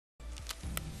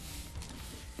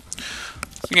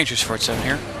Engagers 47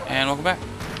 here, and welcome back.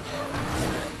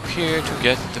 We're here to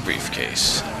get the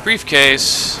briefcase. The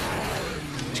briefcase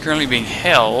is currently being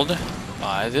held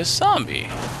by this zombie,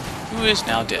 who is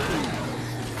now dead.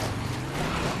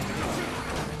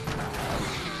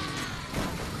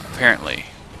 Apparently,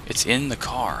 it's in the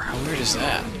car. How weird is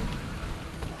that?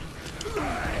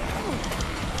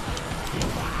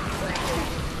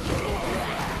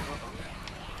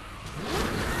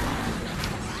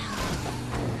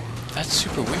 That's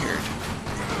super weird.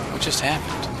 What just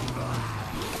happened?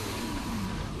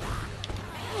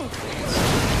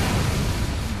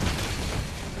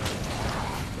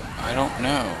 I don't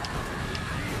know.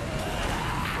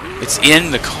 It's in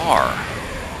the car.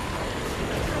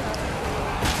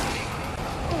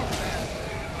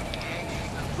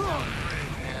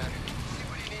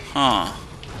 Huh.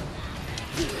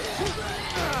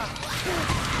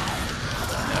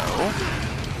 No.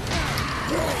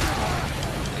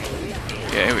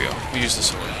 Yeah, here we go. We use the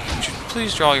sword. Would you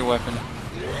please draw your weapon?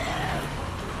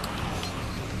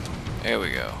 There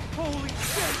we go.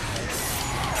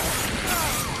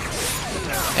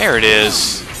 There it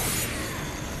is.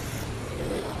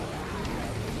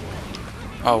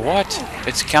 Oh, what?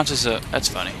 It counts as a... That's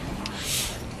funny.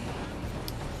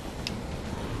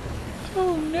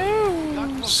 Oh,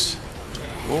 no.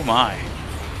 Oh, my.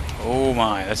 Oh,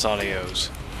 my. That's audios.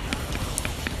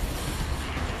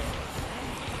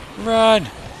 Run!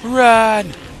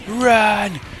 Run!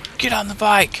 Run! Get on the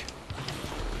bike!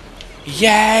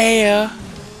 Yeah!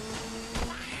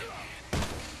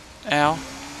 Ow.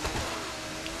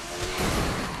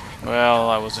 Well,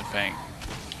 I wasn't paying.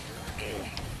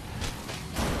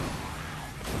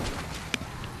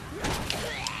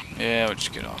 Yeah, we'll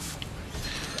just get off.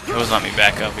 It wasn't letting me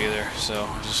back up either, so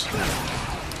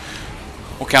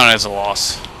we'll count it as a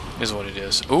loss, is what it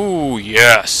is. Ooh,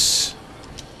 yes!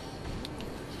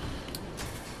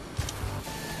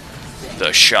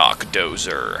 The shock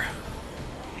dozer.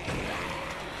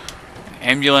 An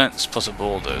ambulance plus a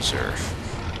bulldozer.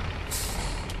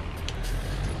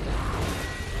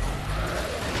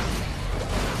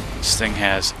 This thing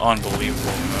has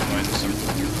unbelievable momentum.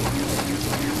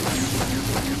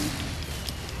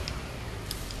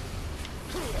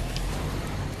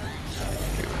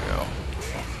 Here we go.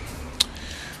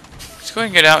 Let's go ahead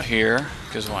and get out here,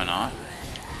 because why not?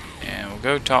 And we'll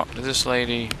go talk to this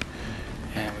lady.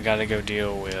 And we gotta go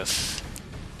deal with...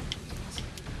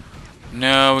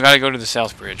 No, we gotta go to the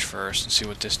South Bridge first and see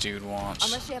what this dude wants.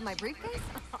 Unless you have my briefcase?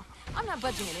 I'm not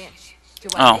budging an inch.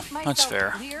 Oh, that's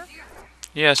fair.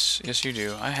 Yes, yes you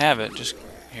do. I have it, just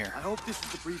here. I hope this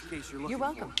is the briefcase you're looking for.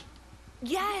 You're welcome.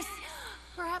 Yes!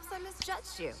 Perhaps I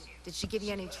misjudged you. Did she give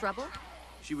you any trouble?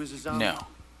 She was a zombie. No.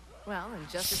 Well, then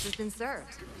justice has been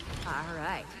served.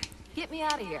 Alright. Get me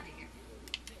out of here.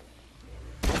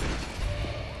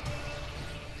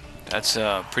 That's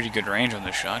a pretty good range on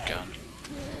this shotgun.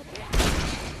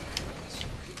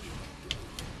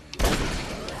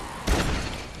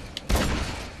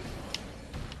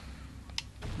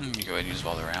 You go ahead and use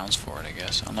all the rounds for it, I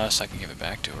guess. Unless I can give it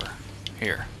back to her.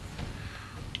 Here.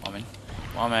 Woman.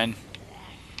 Woman.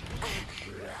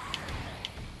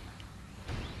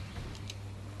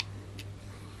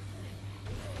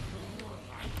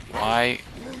 Why?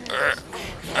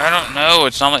 I don't know.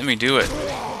 It's not letting me do it.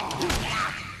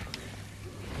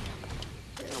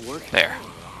 There.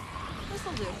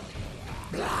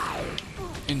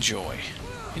 Enjoy.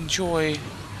 Enjoy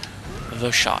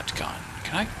the shotgun.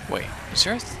 Can I... Wait. Is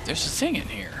there there's a thing in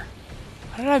here.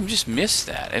 How did I just miss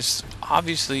that? It's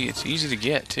obviously... It's easy to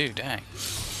get, too. Dang.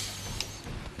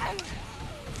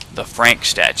 The Frank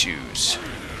statues.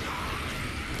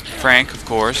 Frank, of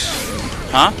course.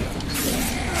 Huh?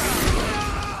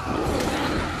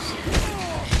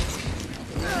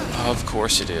 Of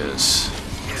course it is.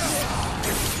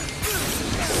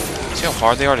 See how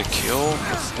hard they are to kill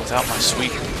without my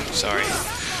sweet... Sorry.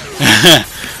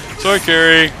 Sorry,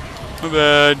 Carrie. My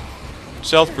bad.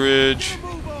 South Bridge.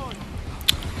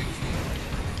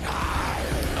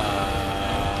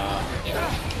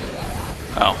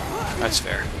 Oh, that's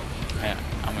fair. Yeah,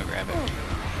 I'm gonna grab it.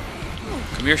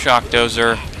 Come here, shock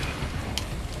dozer.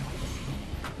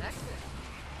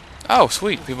 Oh,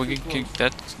 sweet. People get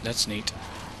that's neat.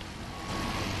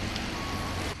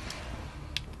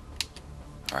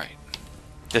 Alright.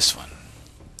 This one.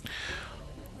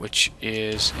 Which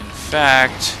is, in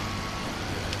fact,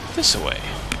 this way.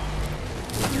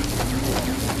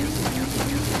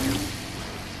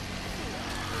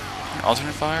 An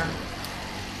alternate fire?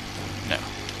 No.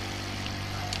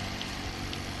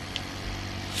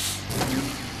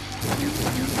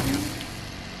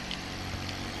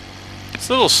 It's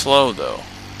a little slow, though.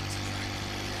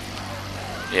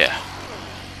 Yeah.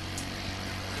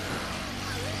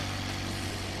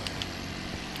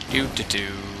 Do.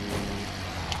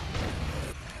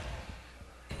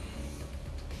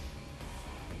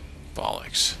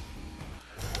 Bollocks.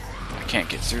 I can't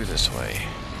get through this way.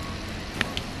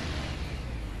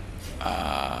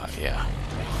 Yeah.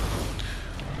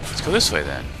 Let's go this way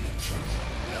then.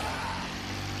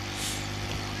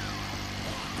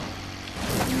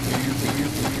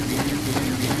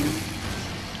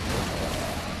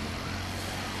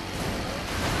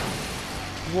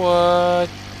 What?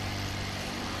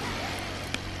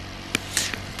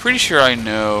 I'm pretty sure I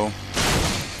know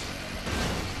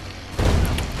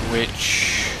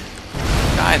which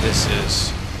guy this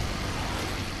is.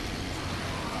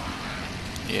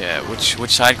 Yeah,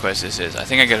 which side quest this is. I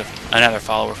think I get another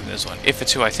follower from this one. If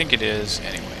it's who I think it is,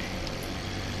 anyway.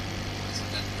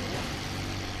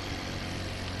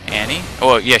 Annie? Oh,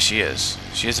 well, yeah, she is.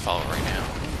 She is a follower right now.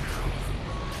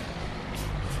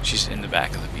 She's in the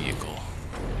back of the vehicle.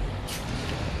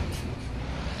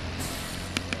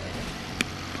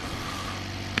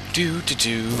 Do.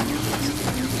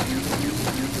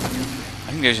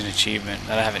 I think there's an achievement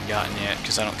that I haven't gotten yet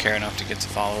because I don't care enough to get the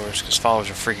followers, because followers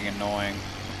are freaking annoying.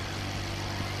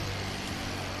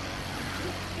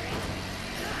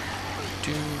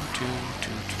 Do.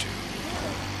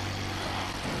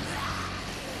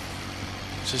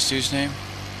 What's this dude's name?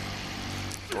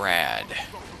 Brad.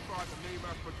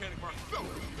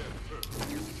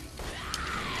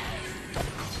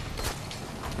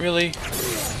 Really?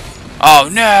 Oh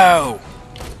no!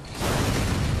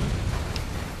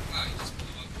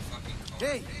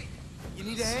 Hey, you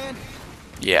need a hand?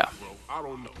 Yeah. Well, I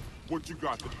don't know. What you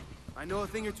got to do? I know a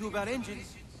thing or two about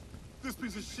engines. This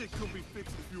piece of shit could be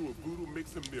fixed if you were voodoo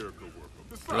mixing miracle worker.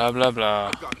 Besides, Blah blah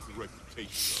blah. I got the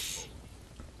reputation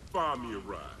of find me a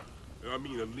ride. And I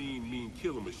mean a lean, mean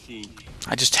killer machine.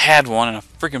 I just had one and I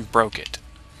freaking broke it.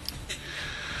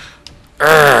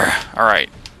 Alright.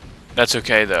 That's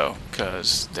okay though,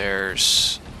 because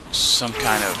there's some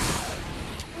kind of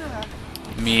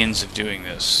means of doing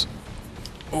this.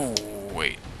 Oh,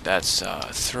 wait. That's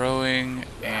throwing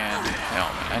and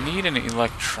helmet. I need an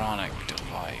electronic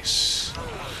device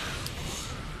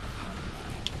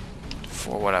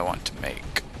for what I want to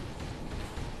make.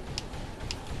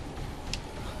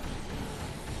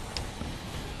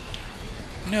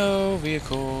 No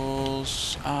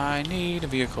vehicles. I need a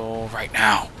vehicle right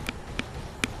now.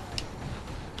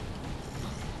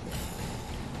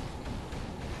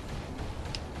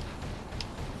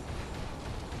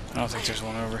 I don't think there's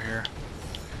one over here.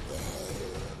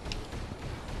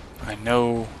 I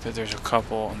know that there's a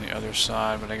couple on the other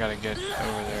side, but I gotta get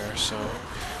over there, so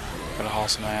gotta haul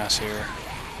some ass here.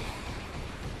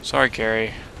 Sorry,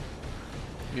 Carrie.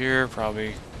 You're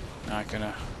probably not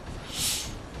gonna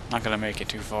make it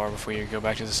too far before you go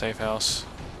back to the safe house.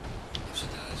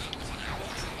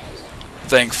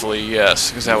 Thankfully,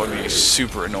 yes, because that would be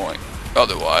super annoying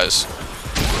otherwise.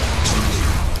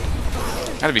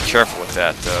 Gotta be careful with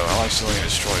that, though. I like stealing a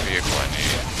destroyed vehicle I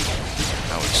need.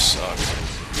 That would suck.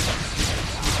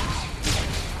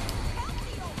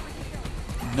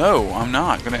 No, I'm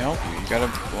not gonna help you. You gotta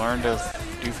learn to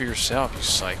do for yourself, you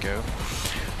psycho.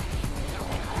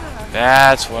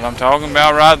 That's what I'm talking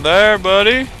about right there,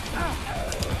 buddy.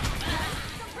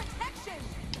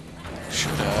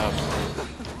 Shut up.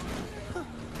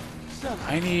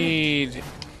 I need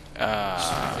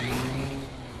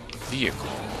vehicle.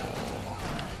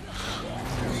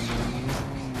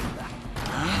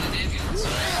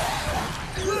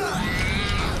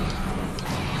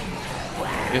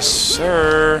 Yes,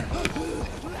 sir.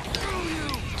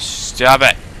 Stop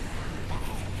it.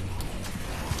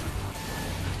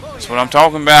 That's what I'm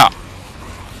talking about.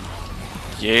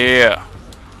 Yeah.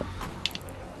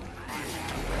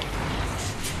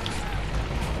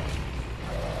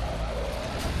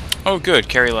 Oh, good.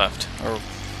 Carrie left, or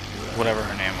whatever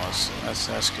her name was.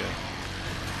 That's good.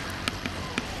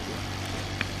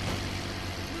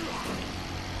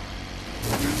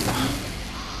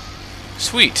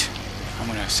 Sweet. I'm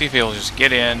gonna see if he'll just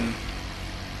get in.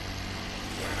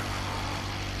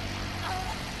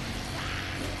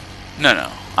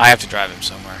 No. I have to drive him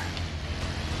somewhere.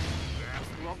 That's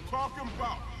what I'm talking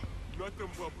about. Nothing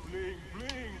but bling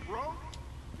bling, bro.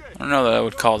 I don't know that I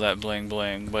would call that bling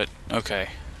bling, but okay.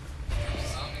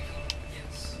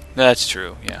 That's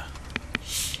true, yeah.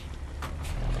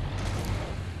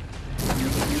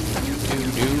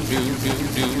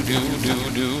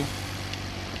 Do.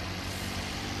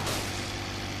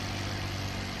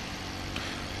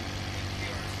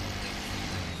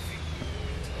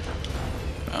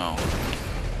 Oh.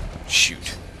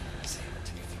 Shoot.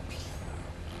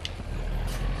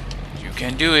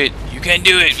 can do it. You can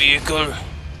do it, vehicle.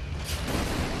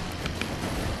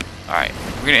 Alright,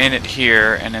 we're going to end it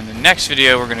here, and in the next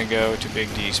video we're going to go to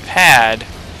Big D's pad.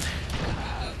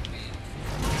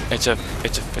 It's a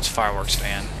fireworks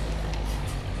fan.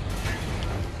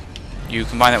 You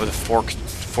combine that with a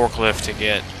forklift to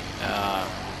get a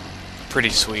pretty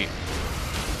sweet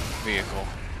vehicle.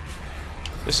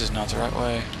 This is not the right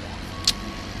way.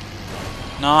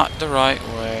 Not the right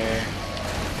way.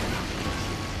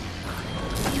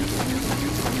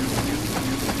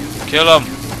 Kill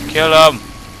him! Kill him!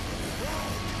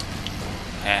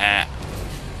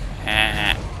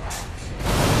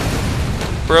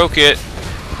 Broke it.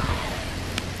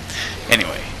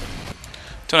 Anyway,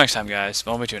 till next time, guys.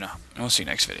 Smell me tuna, and we'll see you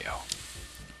next video.